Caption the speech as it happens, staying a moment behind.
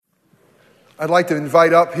I'd like to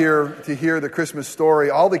invite up here to hear the Christmas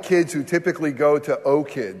story all the kids who typically go to O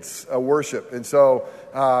Kids worship. And so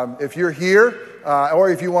if you're here,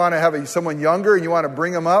 or if you want to have someone younger and you want to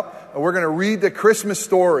bring them up, we're going to read the Christmas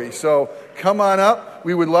story. So come on up.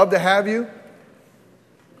 We would love to have you.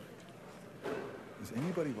 Is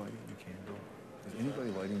anybody lighting the candle? Is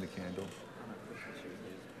anybody lighting the candle?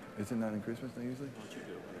 Is it not in Christmas usually?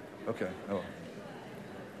 Okay. Oh.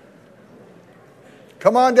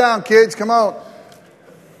 Come on down, kids. Come on.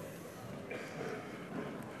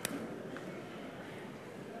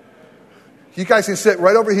 You guys can sit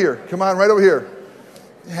right over here. Come on, right over here.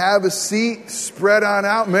 Have a seat. Spread on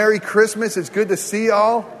out. Merry Christmas. It's good to see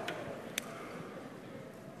y'all.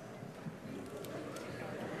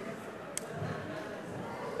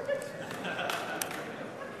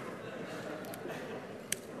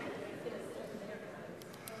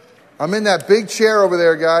 I'm in that big chair over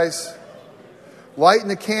there, guys. Lighting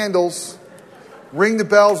the candles. Ring the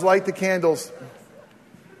bells, light the candles.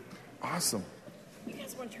 Awesome. You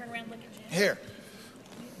guys want to turn around and look at Jim? Here.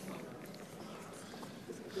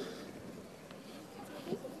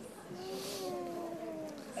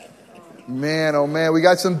 Man, oh man, we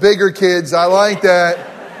got some bigger kids. I like that.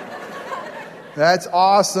 That's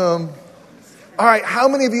awesome. All right, how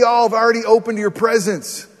many of y'all have already opened your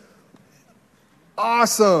presents?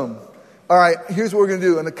 Awesome. All right, here's what we're going to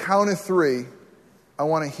do. On the count of 3, I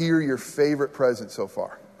want to hear your favorite present so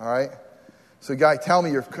far. All right? So, guy, tell me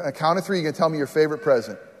your count of 3. You're going to tell me your favorite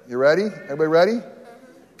present. You ready? Everybody ready?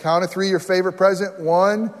 Count of 3, your favorite present.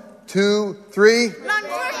 1, 2, 3.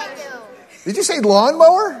 Lawnmower. Did you say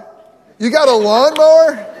lawnmower? You got a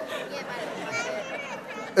lawnmower?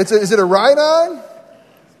 Is it a ride-on?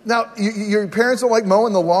 Now, your parents don't like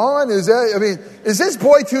mowing the lawn? Is this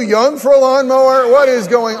boy too young for a lawnmower? What is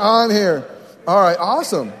going on here? All right,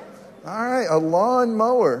 awesome. All right, a lawn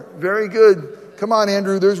mower. Very good. Come on,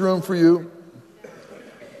 Andrew, there's room for you.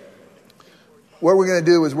 What we're going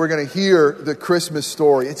to do is we're going to hear the Christmas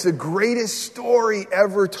story. It's the greatest story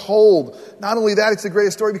ever told. Not only that, it's the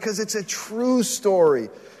greatest story because it's a true story.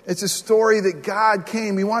 It's a story that God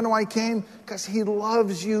came. You want to know why He came? Because He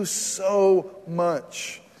loves you so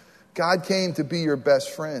much. God came to be your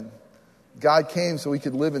best friend. God came so He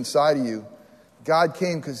could live inside of you. God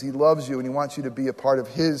came because He loves you and He wants you to be a part of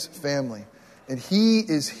His family. And He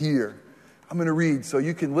is here. I'm going to read so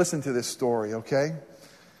you can listen to this story, okay?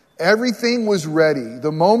 Everything was ready.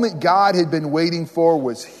 The moment God had been waiting for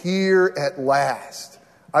was here at last.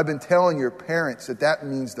 I've been telling your parents that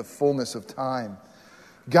means the fullness of time.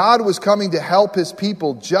 God was coming to help His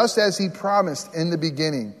people just as He promised in the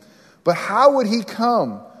beginning. But how would He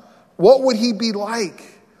come? What would He be like?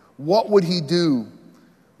 What would He do?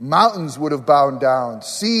 Mountains would have bowed down.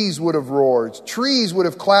 Seas would have roared. Trees would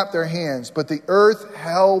have clapped their hands. But the earth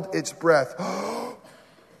held its breath.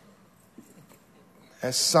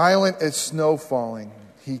 As silent as snow falling,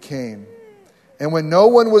 He came. And when no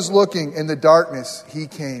one was looking in the darkness, He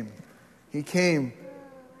came. He came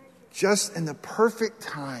just in the perfect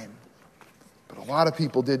time. But a lot of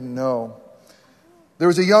people didn't know. There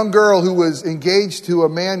was a young girl who was engaged to a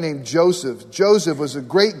man named Joseph. Joseph was a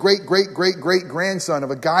great-grandson of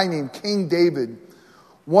a guy named King David.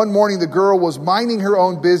 One morning, the girl was minding her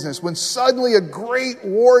own business when suddenly a great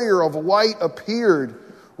warrior of light appeared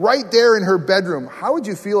right there in her bedroom. How would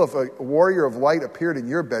you feel if a warrior of light appeared in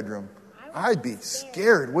your bedroom? I'd be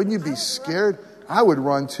scared. Wouldn't you be scared? I would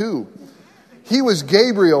run too. He was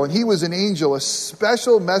Gabriel, and he was an angel, a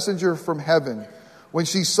special messenger from heaven. When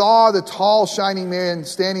she saw the tall, shining man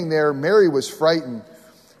standing there, Mary was frightened.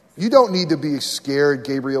 You don't need to be scared,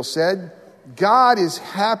 Gabriel said. God is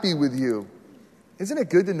happy with you. Isn't it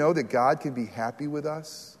good to know that God can be happy with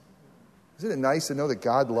us? Isn't it nice to know that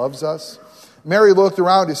God loves us? Mary looked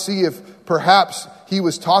around to see if perhaps He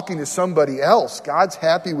was talking to somebody else. God's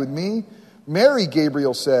happy with me? Mary,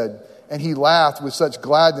 Gabriel said, and He laughed with such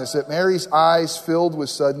gladness that Mary's eyes filled with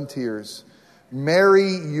sudden tears.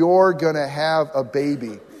 Mary, you're going to have a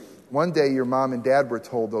baby. One day your mom and dad were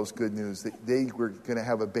told those good news, that they were going to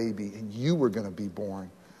have a baby and you were going to be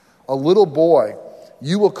born. A little boy.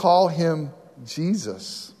 You will call him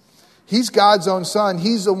Jesus. He's God's own son.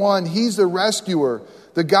 He's the one. He's the rescuer.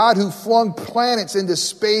 The God who flung planets into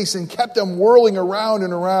space and kept them whirling around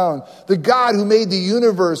and around. The God who made the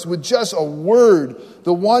universe with just a word.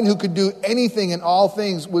 The one who could do anything and all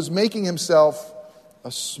things was making Himself a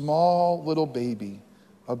small little baby.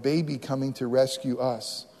 A baby coming to rescue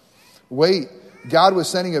us. Wait, God was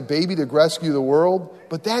sending a baby to rescue the world?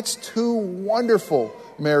 But that's too wonderful,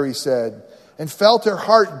 Mary said. And felt her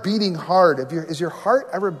heart beating hard. Is your heart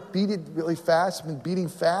ever beating really fast? Been beating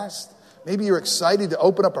fast? Maybe you're excited to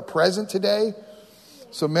open up a present today.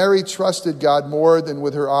 So Mary trusted God more than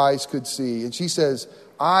with her eyes could see. And she says,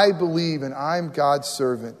 I believe and I'm God's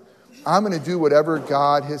servant. I'm going to do whatever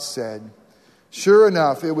God has said. Sure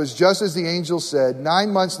enough, it was just as the angel said.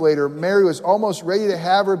 9 months later, Mary was almost ready to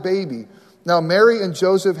have her baby. Now, Mary and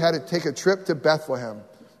Joseph had to take a trip to Bethlehem.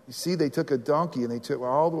 You see, they took a donkey and they took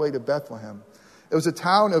all the way to Bethlehem. It was a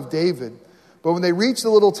town of David. But when they reached the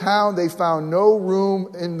little town, they found no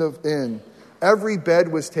room in the inn. Every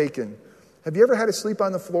bed was taken. Have you ever had to sleep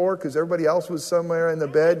on the floor because everybody else was somewhere in the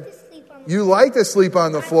bed? You like to sleep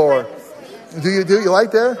on the floor. Do you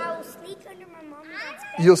like that? I will sneak under my mom and dad's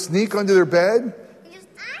bed. You'll sneak under their bed? And just,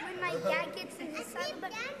 when my dad gets in his side of the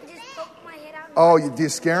bed, I just poke my head out. Oh, do you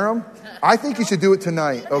scare them? I think you should do it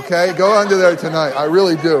tonight, okay? Go under there tonight. I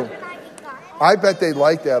really do. I bet they'd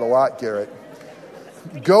like that a lot, Garrett.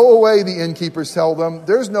 Go away, the innkeepers tell them.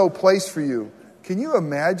 There's no place for you. Can you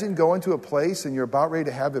imagine going to a place and you're about ready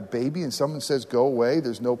to have a baby and someone says, go away,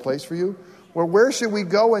 there's no place for you? Well, where should we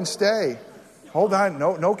go and stay? Hold on,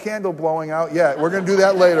 no candle blowing out yet. We're going to do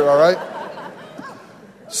that later, all right?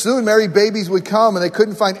 Soon, Mary babies would come, and they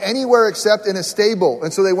couldn't find anywhere except in a stable.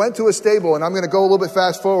 And so they went to a stable, and I'm going to go a little bit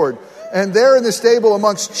fast forward. And there in the stable,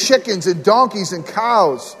 amongst chickens and donkeys and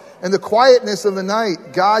cows, and the quietness of the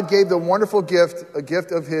night, God gave the wonderful gift, a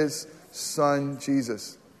gift of his son,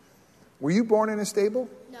 Jesus. Were you born in a stable?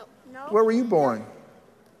 No. Where were you born?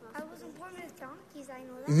 I wasn't born with donkeys, I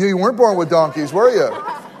know that. You weren't born with donkeys, were you?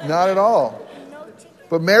 Not at all. No chicken.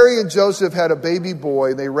 But Mary and Joseph had a baby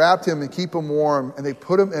boy. They wrapped him and keep him warm, and they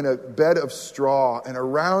put him in a bed of straw, and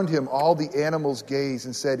around him all the animals gazed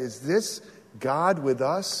and said, is this God with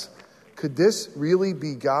us? Could this really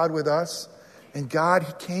be God with us? And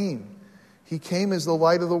God came. He came as the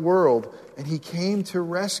light of the world, and he came to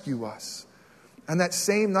rescue us. And that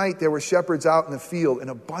same night, there were shepherds out in the field, and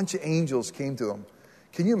a bunch of angels came to them.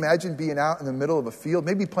 Can you imagine being out in the middle of a field,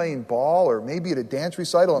 maybe playing ball or maybe at a dance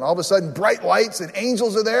recital, and all of a sudden bright lights and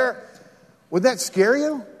angels are there? Would that scare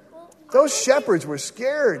you? Those shepherds were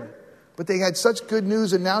scared, but they had such good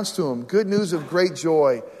news announced to them, good news of great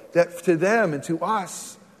joy, that to them and to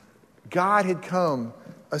us, God had come,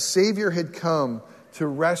 a Savior had come to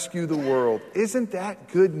rescue the world. Isn't that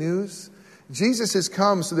good news? Jesus has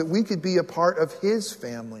come so that we could be a part of his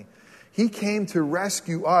family. He came to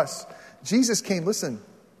rescue us. Jesus came, listen,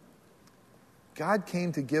 God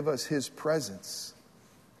came to give us his presence.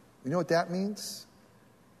 You know what that means?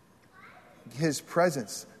 His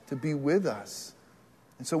presence, to be with us.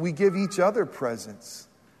 And so we give each other presents.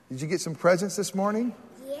 Did you get some presents this morning?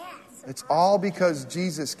 Yes. It's all because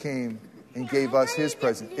Jesus came and gave us his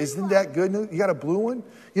present. Isn't that good news? You got a blue one?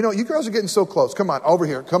 You know, you girls are getting so close. Come on, over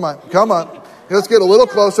here. Come on. Let's get a little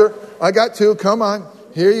closer. I got two. Come on.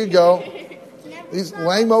 Here you go. These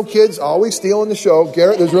lame-o kids always stealing the show.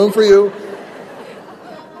 Garrett, there's room for you.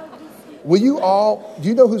 Do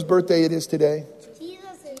you know whose birthday it is today?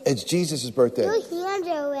 Jesus. It's Jesus' birthday. Your hands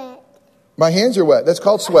are wet. My hands are wet. That's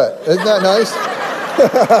called sweat. Isn't that nice?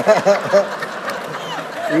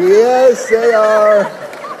 Yes, they are.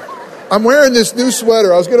 I'm wearing this new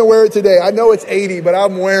sweater. I was going to wear it today. I know it's 80, but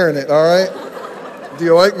I'm wearing it, all right? Do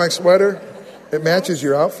you like my sweater? It matches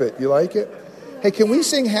your outfit. You like it? Hey, can we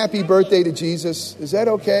sing Happy Birthday to Jesus? Is that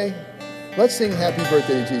okay? Let's sing Happy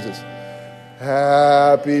Birthday to Jesus.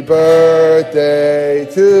 Happy birthday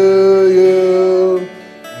to you.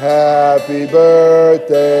 Happy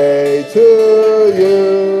birthday to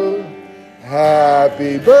you.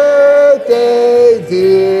 Happy birthday,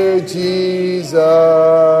 dear Jesus.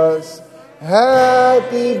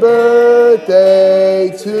 Happy birthday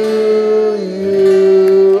to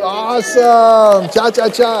you. Awesome.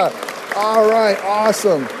 Cha-cha-cha. All right,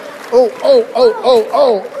 awesome.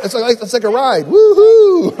 Oh. It's like a ride.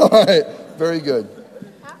 Woohoo. All right, very good.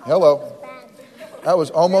 Hello. That was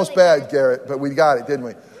almost bad, Garrett, but we got it, didn't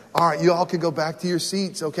we? All right, you all can go back to your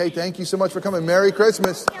seats, okay? Thank you so much for coming. Merry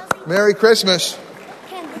Christmas. Merry Christmas.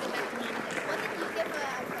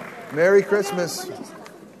 Merry Christmas.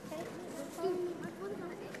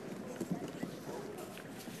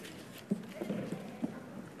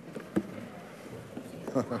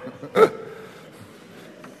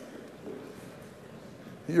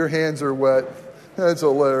 Your hands are wet. That's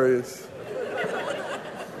hilarious.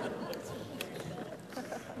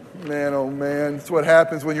 Man, oh man. It's what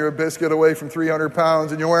happens when you're a biscuit away from 300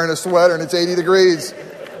 pounds and you're wearing a sweater and it's 80 degrees.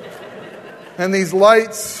 And these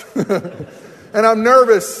lights. And I'm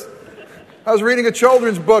nervous. I was reading a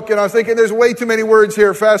children's book and I was thinking there's way too many words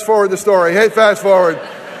here. Fast forward the story. Hey, fast forward.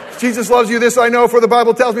 Jesus loves you, this I know, for the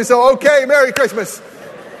Bible tells me so. Okay, Merry Christmas.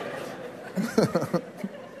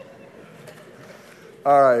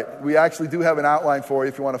 All right. We actually do have an outline for you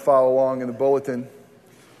if you want to follow along in the bulletin.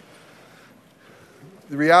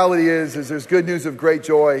 The reality is there's good news of great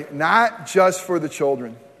joy, not just for the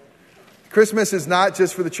children. Christmas is not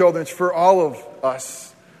just for the children, it's for all of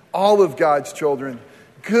us, all of God's children.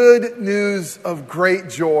 Good news of great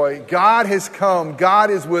joy. God has come. God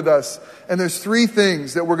is with us. And there's three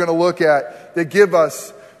things that we're going to look at that give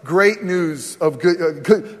us great news of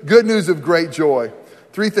good news of great joy.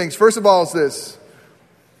 Three things. First of all is this.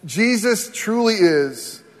 Jesus truly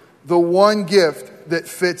is the one gift that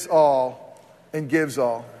fits all and gives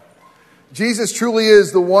all. Jesus truly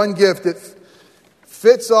is the one gift that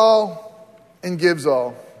fits all and gives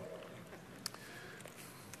all.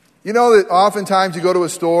 You know that oftentimes you go to a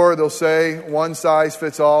store, they'll say, one size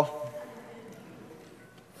fits all.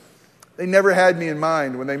 They never had me in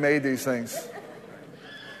mind when they made these things.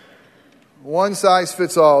 One size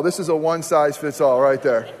fits all. This is a one size fits all right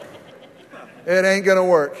there. It ain't going to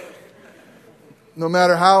work. No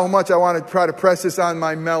matter how much I want to try to press this on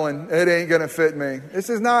my melon, it ain't going to fit me.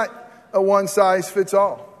 This is not a one size fits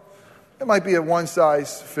all. It might be a one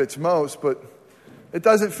size fits most, but it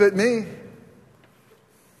doesn't fit me.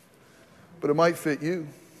 But it might fit you.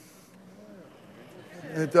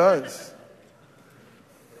 It does.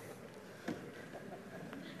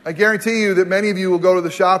 I guarantee you that many of you will go to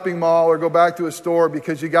the shopping mall or go back to a store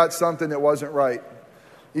because you got something that wasn't right.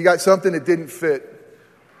 You got something that didn't fit.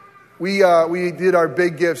 We did our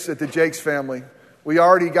big gifts at the Jakes family. We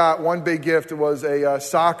already got one big gift. It was a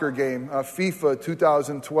soccer game, FIFA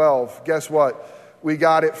 2012. Guess what? We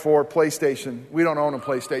got it for PlayStation. We don't own a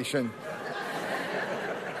PlayStation.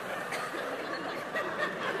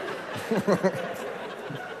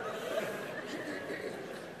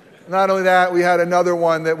 Not only that, we had another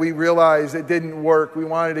one that we realized it didn't work. We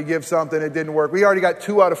wanted to give something, it didn't work. We already got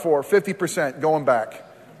 2 out of 4, 50% going back.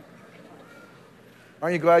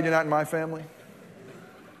 Aren't you glad you're not in my family?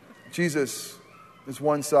 Jesus is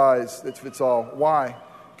one size that fits all. Why?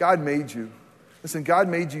 God made you. Listen, God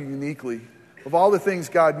made you uniquely. Of all the things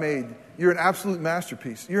God made, you're an absolute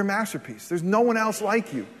masterpiece. You're a masterpiece. There's no one else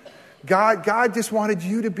like you. God just wanted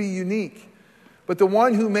you to be unique. But the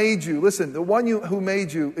one who made you, listen, the one who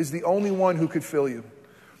made you is the only one who could fill you.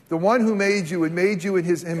 The one who made you and made you in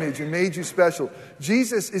his image and made you special.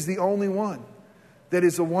 Jesus is the only one that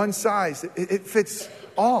is a one size. It fits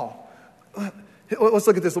all. Let's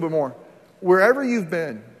look at this a little bit more. Wherever you've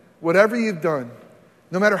been, whatever you've done,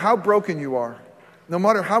 no matter how broken you are, no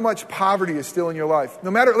matter how much poverty is still in your life, no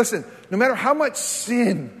matter how much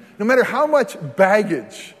sin, no matter how much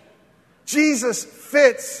baggage, Jesus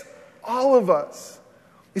fits all of us.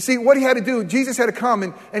 You see, what he had to do, Jesus had to come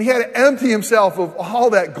and he had to empty himself of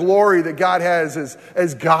all that glory that God has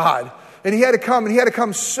as God. And he had to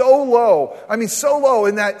come so low. I mean, so low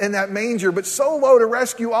in that manger, but so low to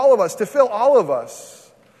rescue all of us, to fill all of us.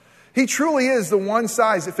 He truly is the one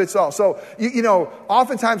size that fits all. So, you know,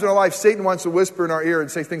 oftentimes in our life, Satan wants to whisper in our ear and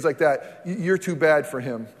say things like that. You're too bad for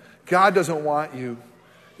him. God doesn't want you.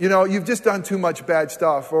 You know, you've just done too much bad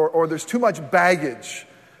stuff, or there's too much baggage,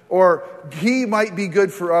 or he might be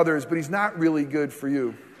good for others, but he's not really good for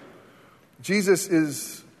you. Jesus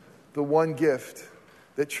is the one gift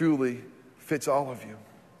that truly fits all of you.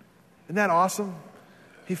 Isn't that awesome?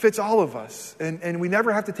 He fits all of us, and we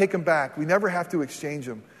never have to take him back. We never have to exchange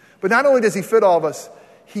him. But not only does he fit all of us,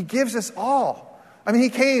 he gives us all. I mean, he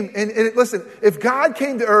came, and listen, if God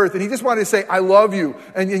came to earth and he just wanted to say, I love you,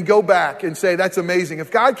 and go back and say, that's amazing.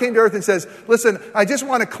 If God came to earth and says, listen, I just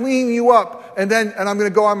want to clean you up, and I'm going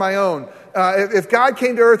to go on my own. If God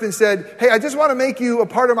came to earth and said, hey, I just want to make you a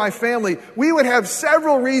part of my family, we would have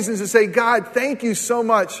several reasons to say, God, thank you so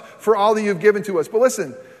much for all that you've given to us. But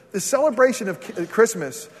listen, the celebration of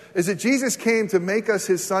Christmas is that Jesus came to make us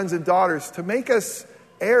his sons and daughters, to make us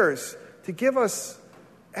heirs, to give us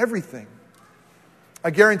everything. I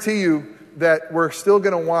guarantee you that we're still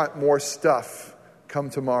going to want more stuff come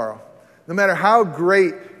tomorrow. No matter how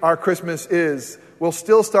great our Christmas is, we'll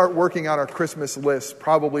still start working on our Christmas list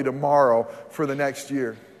probably tomorrow for the next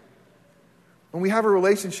year. When we have a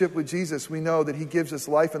relationship with Jesus, we know that he gives us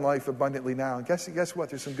life and life abundantly now. And guess what?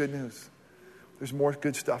 There's some good news. There's more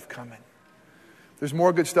good stuff coming. There's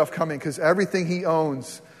more good stuff coming because everything he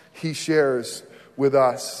owns, he shares with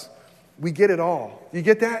us. We get it all. You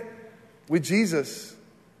get that? With Jesus,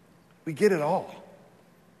 we get it all.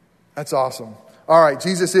 That's awesome. All right,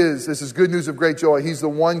 this is good news of great joy. He's the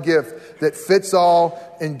one gift that fits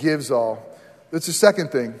all and gives all. That's the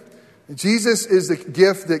second thing. Jesus is the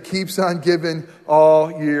gift that keeps on giving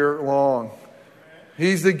all year long.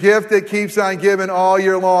 He's the gift that keeps on giving all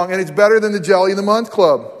year long. And it's better than the Jelly of the Month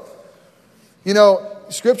Club. You know,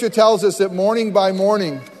 Scripture tells us that morning by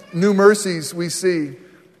morning, new mercies we see.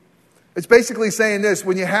 It's basically saying this: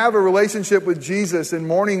 when you have a relationship with Jesus and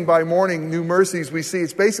morning by morning, new mercies we see,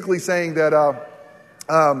 it's basically saying that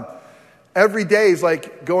every day is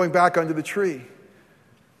like going back under the tree.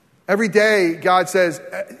 Every day, God says,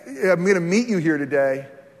 I'm going to meet you here today.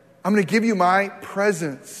 I'm going to give you my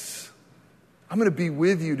presence. I'm going to be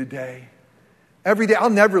with you today. Every day, I'll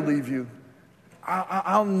never leave you.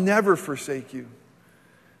 I'll never forsake you.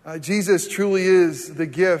 Jesus truly is the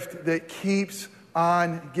gift that keeps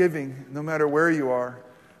on giving, no matter where you are,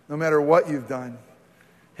 no matter what you've done.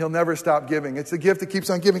 He'll never stop giving. It's the gift that keeps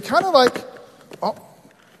on giving. Kind of like,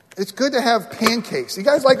 it's good to have pancakes. You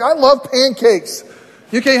guys I love pancakes.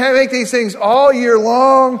 You can make these things all year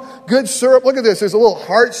long. Good syrup. Look at this. There's a little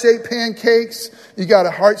heart-shaped pancakes. You got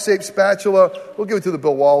a heart-shaped spatula. We'll give it to the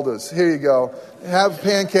Bill Waldas. Here you go. Have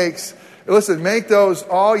pancakes. Listen, make those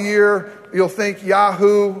all year. You'll think,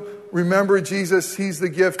 Yahoo, remember Jesus. He's the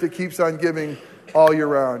gift that keeps on giving all year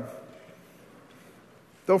round.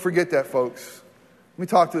 Don't forget that, folks. Let me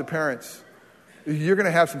talk to the parents. You're going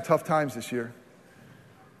to have some tough times this year.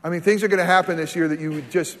 I mean, things are going to happen this year that you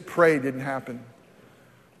would just pray didn't happen.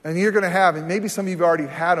 And you're going to have, and maybe some of you have already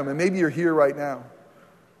had them, and maybe you're here right now.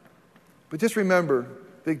 But just remember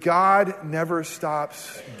that God never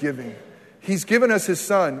stops giving. He's given us His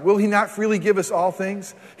Son. Will He not freely give us all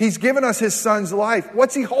things? He's given us His Son's life.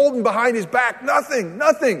 What's He holding behind His back? Nothing.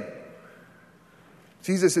 Nothing.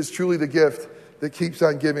 Jesus is truly the gift that keeps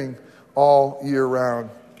on giving all year round.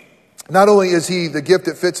 Not only is He the gift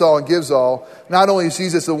that fits all and gives all, not only is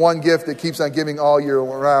Jesus the one gift that keeps on giving all year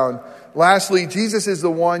round, lastly, Jesus is the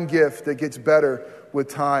one gift that gets better with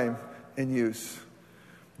time and use.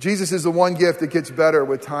 Jesus is the one gift that gets better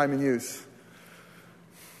with time and use.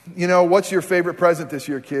 You know, what's your favorite present this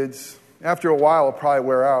year, kids? After a while, it'll probably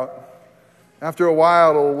wear out. After a while,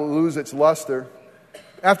 it'll lose its luster.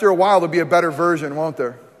 After a while, there'll be a better version, won't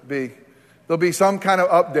there be? There'll be some kind of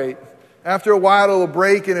update. After a while, it'll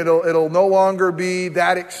break and it'll no longer be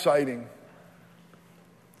that exciting.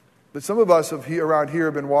 But some of us around here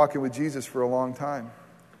have been walking with Jesus for a long time.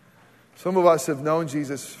 Some of us have known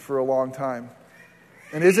Jesus for a long time.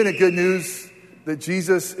 And isn't it good news that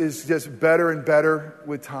Jesus is just better and better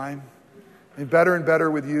with time and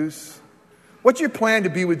better with use? What's your plan to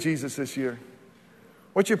be with Jesus this year?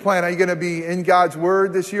 What's your plan? Are you going to be in God's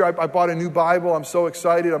Word this year? I bought a new Bible. I'm so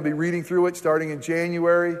excited. I'll be reading through it starting in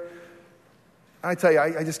January. I tell you,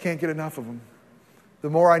 I just can't get enough of Him. The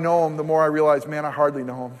more I know Him, the more I realize, man, I hardly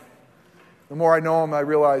know Him. The more I know Him, I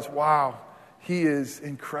realize, wow, He is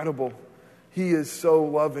incredible. He is so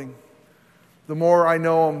loving. The more I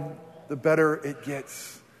know Him, the better it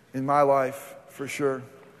gets in my life, for sure.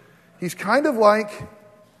 He's kind of like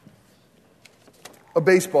a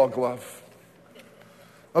baseball glove.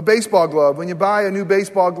 A baseball glove. When you buy a new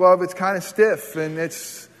baseball glove, it's kind of stiff and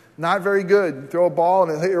it's not very good. You throw a ball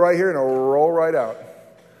and it'll hit you right here and it'll roll right out.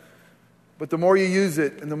 But the more you use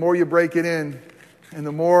it and the more you break it in and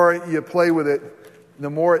the more you play with it, the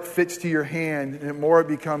more it fits to your hand and the more it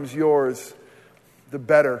becomes yours, the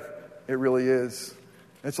better it really is.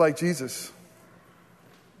 It's like Jesus.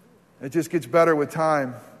 It just gets better with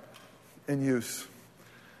time and use.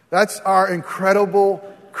 That's our incredible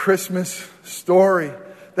Christmas story.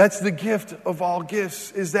 That's the gift of all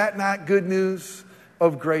gifts. Is that not good news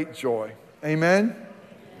of great joy? Amen?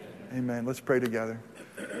 Amen. Let's pray together.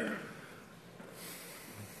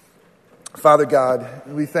 Father God,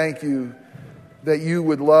 we thank you that you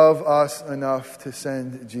would love us enough to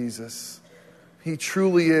send Jesus. He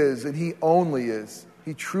truly is, and He only is.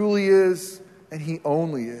 He truly is, and He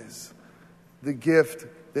only is the gift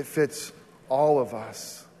that fits all of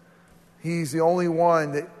us. He's the only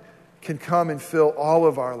one that can come and fill all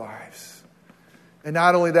of our lives. And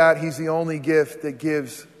not only that, He's the only gift that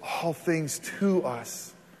gives all things to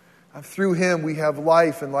us. Through Him, we have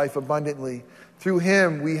life and life abundantly. Through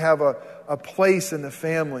Him, we have a place in the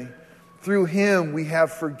family. Through Him, we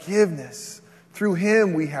have forgiveness. Through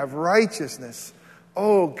Him, we have righteousness.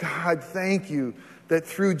 Oh, God, thank you that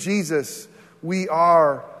through Jesus, we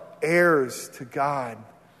are heirs to God.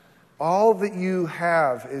 All that you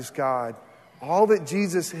have is God. All that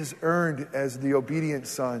Jesus has earned as the obedient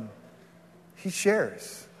Son, He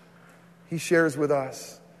shares. He shares with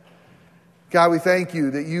us. God, we thank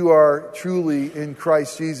you that you are truly in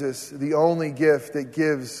Christ Jesus, the only gift that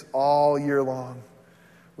gives all year long.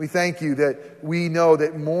 We thank you that we know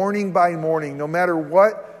that morning by morning, no matter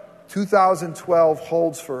what 2012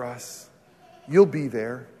 holds for us, you'll be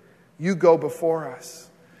there. You go before us.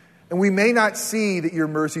 And we may not see that your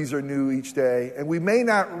mercies are new each day, and we may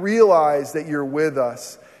not realize that you're with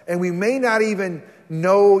us, And we may not even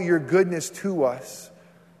know your goodness to us,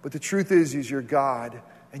 but the truth is you're God,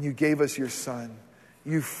 and you gave us your Son.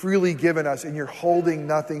 You've freely given us, and you're holding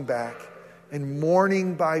nothing back. And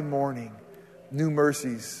morning by morning, new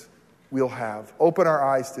mercies we'll have. Open our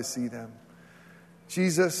eyes to see them.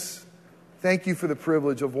 Jesus, thank you for the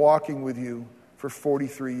privilege of walking with you for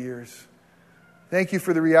 43 years. Thank you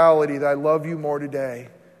for the reality that I love you more today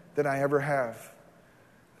than I ever have.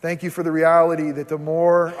 Thank you for the reality that the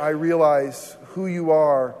more I realize who you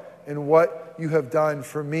are and what you have done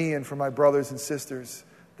for me and for my brothers and sisters,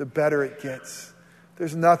 the better it gets.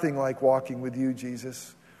 There's nothing like walking with you,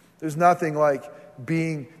 Jesus. There's nothing like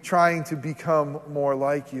trying to become more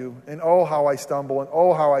like you. And oh, how I stumble, and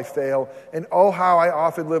oh, how I fail, and oh, how I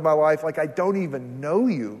often live my life like I don't even know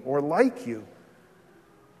you or like you.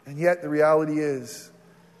 And yet the reality is,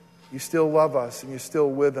 you still love us and you're still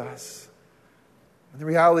with us. And the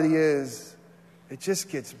reality is, it just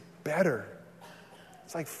gets better.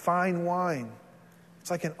 It's like fine wine. It's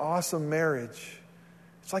like an awesome marriage.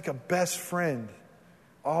 It's like a best friend,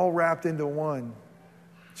 all wrapped into one.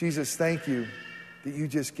 Jesus, thank you that you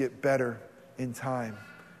just get better in time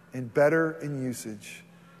and better in usage.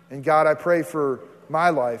 And God, I pray for my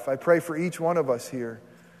life. I pray for each one of us here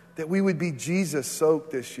that we would be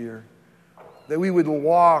Jesus-soaked this year, that we would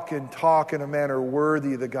walk and talk in a manner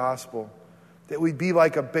worthy of the gospel, that we'd be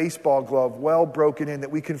like a baseball glove, well broken in,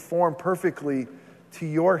 that we conform perfectly to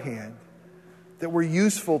your hand, that we're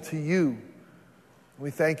useful to you.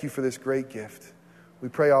 We thank you for this great gift. We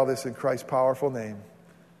pray all this in Christ's powerful name.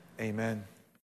 Amen.